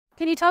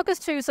Can you talk us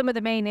through some of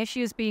the main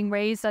issues being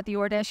raised at the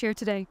Ard Fheis here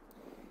today?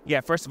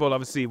 Yeah, first of all,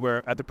 obviously,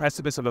 we're at the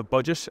precipice of a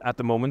budget at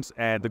the moment.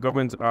 The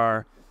government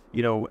are,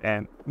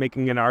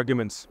 making an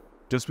argument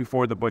just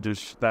before the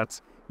budget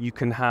that you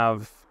can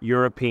have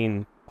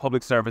European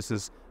public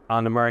services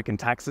on American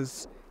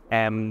taxes.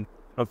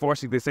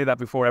 Unfortunately, they say that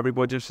before every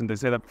budget and they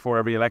say that before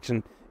every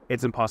election.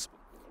 It's impossible.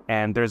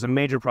 And there's a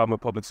major problem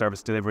with public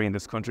service delivery in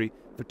this country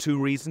for two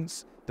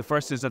reasons. The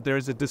first is that there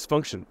is a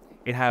dysfunction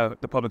in how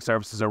the public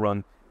services are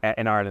run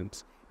in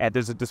Ireland.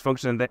 There's a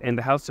dysfunction in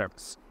the health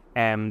service.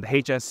 The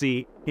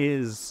HSE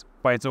is,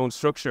 by its own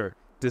structure,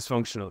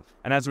 dysfunctional.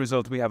 And as a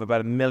result, we have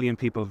about 1 million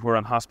people who are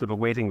on hospital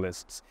waiting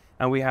lists.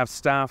 And we have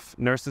staff,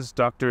 nurses,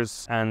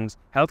 doctors, and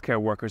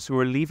healthcare workers who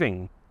are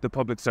leaving the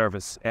public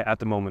service at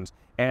the moment.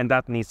 And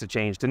that needs to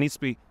change. There needs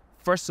to be,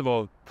 first of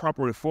all,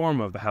 proper reform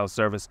of the health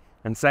service.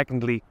 And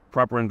secondly,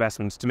 proper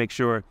investments to make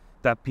sure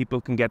that people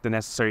can get the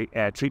necessary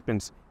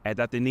treatments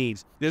that they need.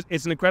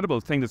 It's an incredible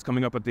thing that's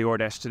coming up at the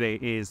Ard Fheis today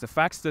is the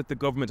fact that the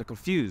government are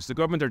confused. The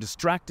government are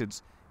distracted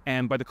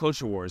by the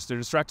culture wars. They're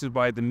distracted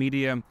by the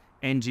media,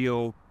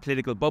 NGO,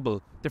 political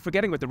bubble. They're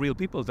forgetting about the real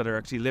people that are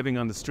actually living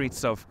on the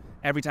streets of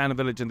every town and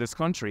village in this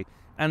country.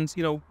 And,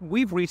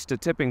 we've reached a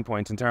tipping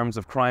point in terms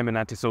of crime and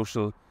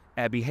antisocial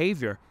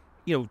behaviour.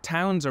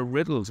 Towns are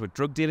riddled with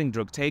drug dealing,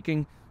 drug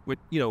taking, with,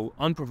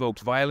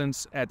 unprovoked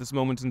violence at this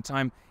moment in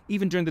time.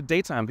 Even during the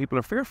daytime, people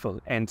are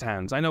fearful in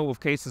towns. I know of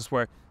cases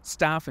where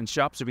staff in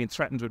shops are being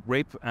threatened with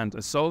rape and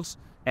assault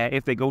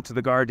if they go to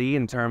the Gardaí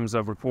in terms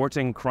of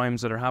reporting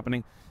crimes that are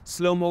happening.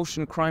 Slow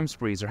motion crime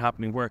sprees are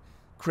happening where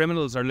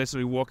criminals are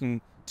literally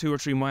walking 2 or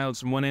 3 miles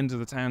from one end of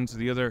the town to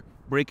the other,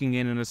 breaking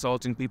in and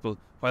assaulting people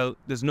while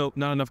there's not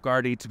enough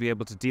Gardaí to be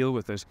able to deal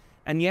with it.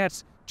 And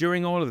yet,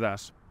 during all of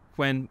that,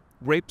 when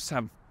rapes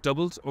have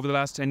doubled over the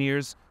last 10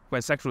 years,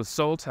 when sexual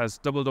assault has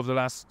doubled over the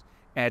last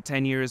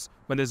 10 years,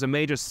 when there's a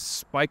major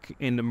spike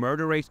in the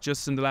murder rate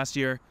just in the last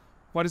year,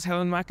 what has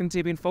Helen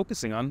McEntee been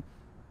focusing on?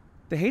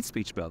 The hate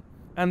speech bill.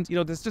 And,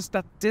 there's just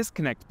that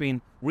disconnect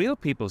between real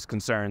people's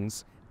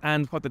concerns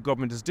and what the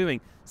government is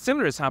doing.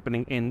 Similar is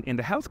happening in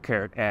the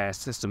healthcare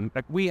system.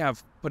 Like, we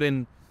have put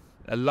in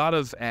a lot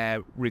of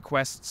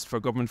requests for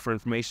government for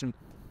information.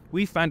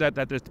 We found out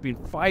that there's been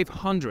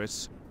 500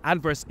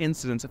 adverse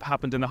incidents have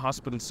happened in the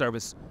hospital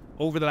service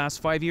over the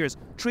last 5 years.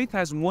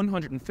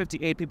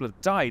 3,158 people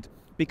have died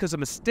because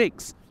of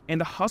mistakes in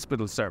the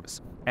hospital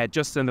service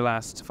just in the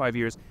last 5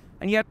 years.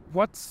 And yet,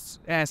 what's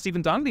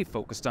Stephen Donnelly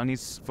focused on?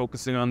 He's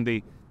focusing on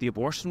the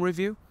abortion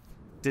review,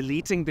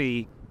 deleting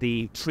the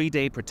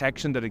 3-day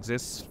protection that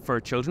exists for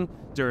children.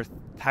 There are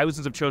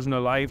thousands of children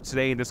alive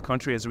today in this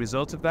country as a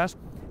result of that.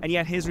 And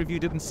yet his review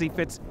didn't see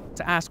fit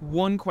to ask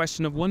one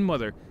question of one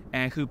mother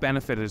who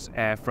benefited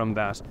from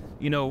that.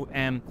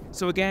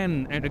 So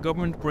again, the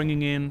government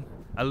bringing in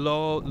a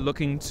law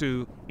looking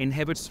to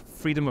inhibit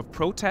freedom of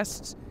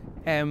protest,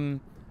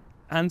 and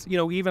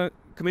even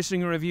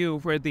commissioning a review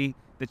where the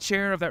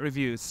chair of that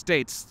review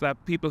states that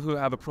people who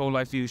have a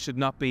pro-life view should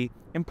not be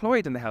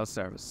employed in the health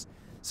service.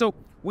 So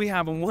we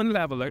have on one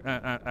level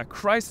a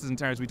crisis in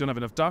terms we don't have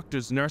enough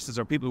doctors, nurses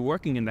or people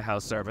working in the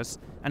health service,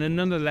 and on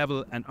another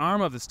level an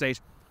arm of the state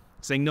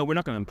saying, no, we're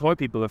not going to employ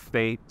people if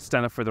they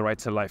stand up for the right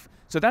to life.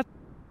 So that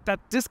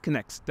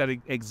disconnect that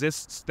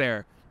exists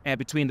there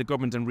between the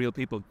government and real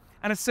people.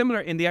 And it's similar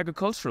in the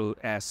agricultural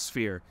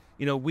sphere.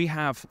 We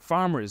have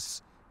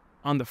farmers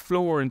on the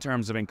floor in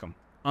terms of income,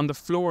 on the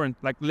floor, and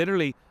like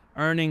literally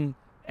earning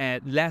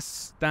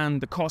less than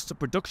the cost of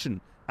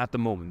production at the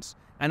moment.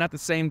 And at the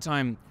same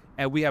time,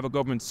 we have a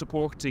government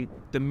supporting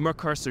the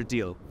Mercosur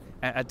deal,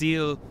 a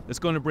deal that's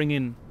going to bring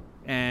in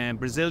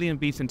Brazilian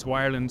beef into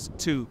Ireland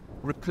to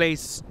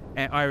replace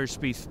Irish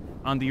beef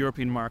on the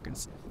European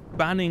markets,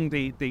 banning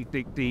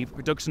the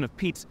production of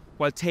peat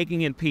while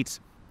taking in peat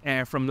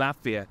from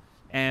Latvia.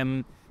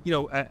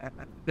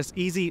 This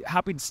easy,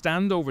 happy to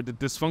stand over the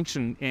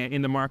dysfunction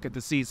in the market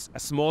that sees a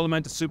small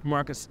amount of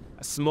supermarkets,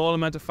 a small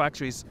amount of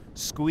factories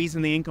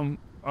squeezing the income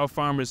of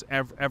farmers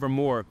ever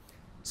more.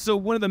 So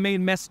one of the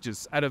main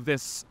messages out of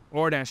this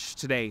Ard Fheis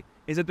today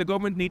is that the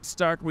government needs to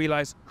start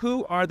realize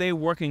who are they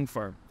working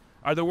for?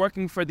 Are they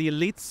working for the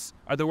elites?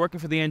 Are they working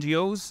for the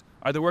NGOs?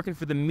 Are they working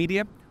for the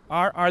media?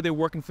 Or are they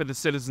working for the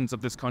citizens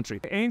of this country?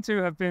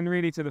 Aontú have been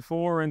really to the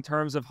fore in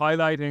terms of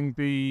highlighting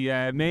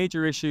the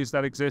major issues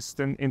that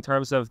exist in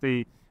terms of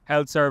the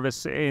health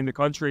service in the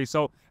country.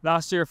 So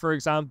last year, for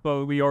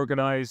example, we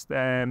organised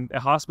a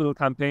hospital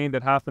campaign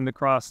that happened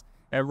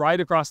right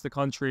across the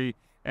country,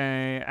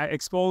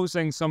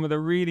 exposing some of the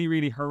really,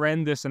 really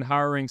horrendous and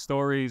harrowing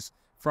stories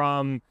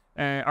from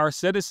our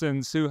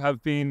citizens who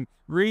have been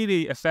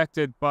really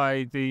affected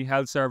by the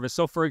health service.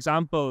 So, for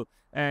example,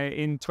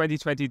 in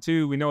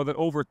 2022, we know that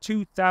over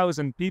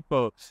 2,000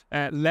 people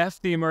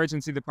left the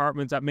emergency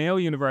department at Mayo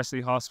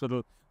University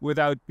Hospital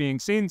without being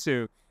seen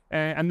to.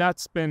 And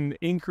that's been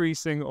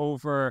increasing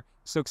over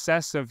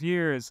successive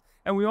years.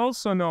 And we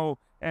also know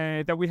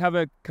that we have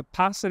a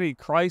capacity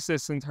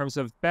crisis in terms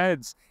of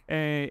beds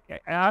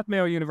at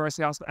Mayo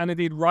University Hospital and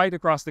indeed right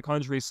across the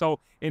country. So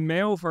in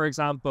Mayo, for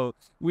example,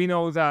 we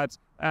know that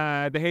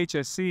the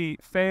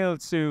HSE failed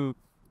to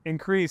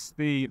increase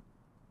the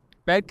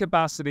bed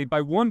capacity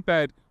by 1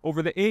 bed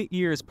over the 8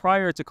 years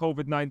prior to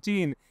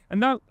COVID-19.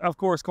 And that, of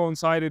course,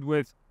 coincided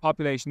with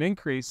population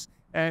increase,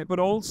 but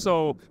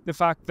also the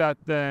fact that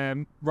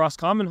the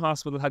Roscommon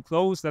Hospital had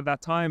closed at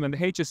that time, and the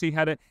HSE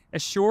had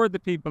assured the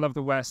people of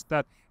the West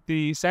that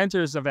the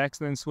centres of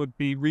excellence would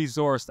be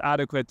resourced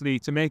adequately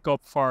to make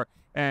up for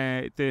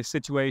the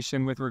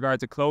situation with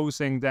regard to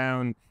closing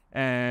down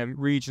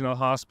regional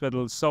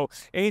hospitals. So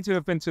Aontú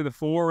have been to the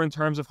fore in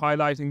terms of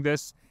highlighting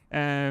this.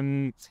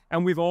 And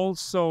we've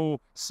also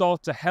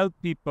sought to help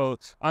people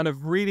on a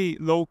really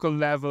local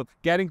level,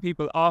 getting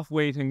people off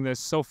waiting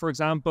lists. So, for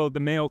example, the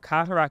Mayo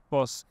Cataract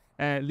Bus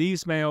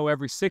leaves Mayo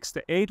every 6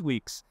 to 8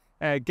 weeks,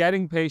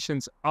 getting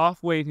patients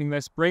off waiting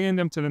lists, bringing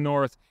them to the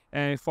north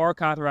for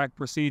cataract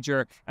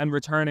procedure and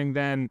returning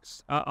then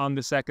on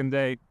the second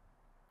day.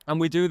 And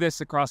we do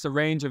this across a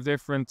range of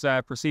different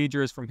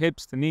procedures, from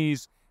hips to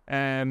knees,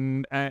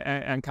 and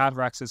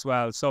cataracts as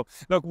well. So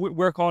look,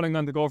 we're calling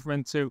on the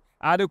government to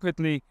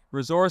adequately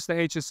resource the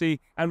HSE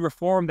and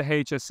reform the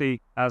HSE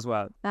as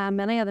well.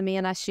 Many of the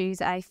main issues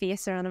I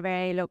face are on a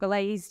very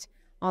localised,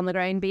 on the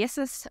ground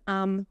basis.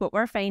 What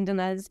we're finding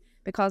is,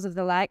 because of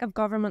the lack of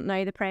government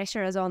now, the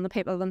pressure is on the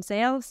people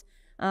themselves.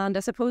 And I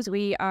suppose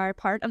we are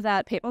part of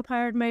that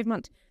people-powered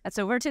movement. It's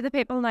over to the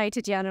people now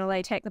to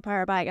generally take the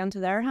power back into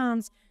their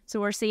hands. So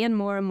we're seeing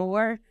more and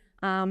more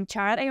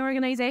charity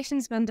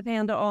organisations been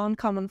dependent on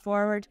coming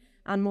forward,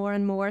 and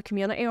more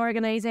community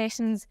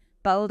organisations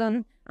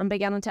building and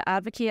beginning to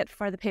advocate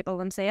for the people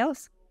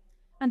themselves.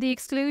 And the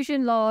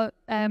exclusion law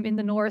in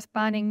the north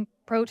banning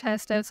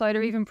protest outside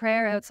or even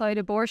prayer outside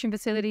abortion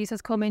facilities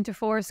has come into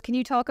force. Can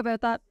you talk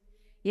about that?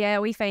 Yeah,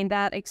 we find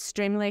that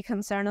extremely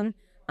concerning.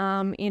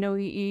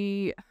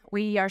 We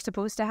are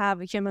supposed to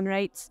have human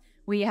rights.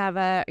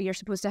 You're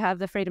supposed to have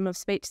the freedom of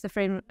speech,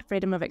 the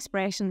freedom of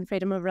expression,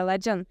 freedom of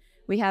religion.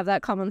 We have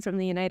that coming from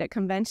the United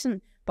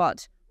Convention,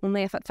 but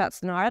only if it fits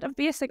the narrative,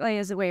 basically,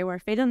 is the way we're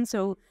feeling.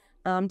 So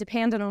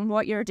depending on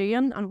what you're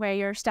doing and where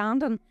you're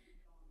standing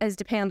is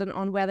dependent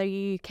on whether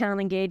you can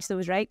engage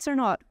those rights or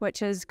not,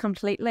 which is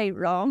completely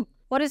wrong.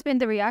 What has been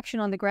the reaction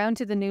on the ground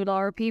to the new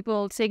law? Are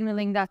people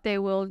signalling that they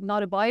will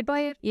not abide by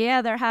it?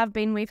 Yeah, there have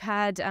been. We've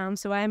had,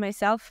 so I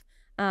myself,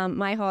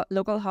 my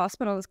local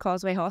hospital is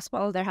Causeway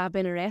Hospital. There have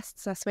been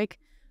arrests this week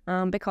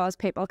because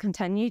people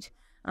continued,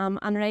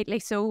 and rightly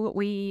so.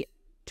 We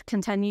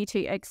continue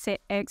to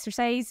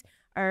exercise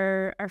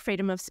our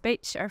freedom of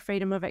speech, our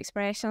freedom of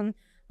expression,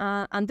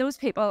 and those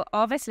people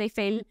obviously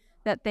feel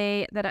that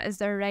it is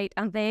their right,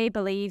 and they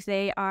believe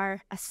they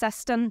are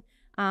assisting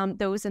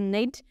those in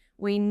need.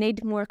 We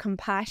need more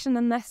compassion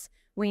in this.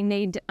 We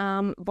need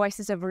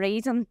voices of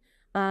reason.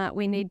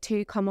 We need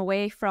to come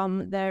away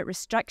from the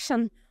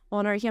restriction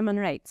on our human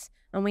rights,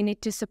 and we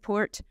need to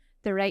support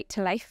the right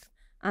to life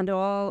and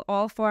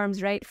all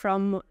forms right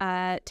from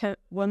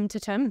womb to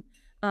tomb.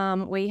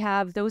 We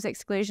have those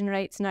exclusion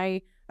rights now,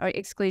 or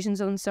exclusion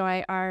zones,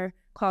 are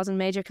causing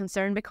major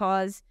concern,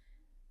 because,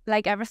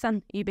 like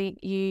everything,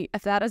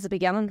 if that is the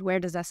beginning, where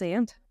does this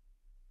end?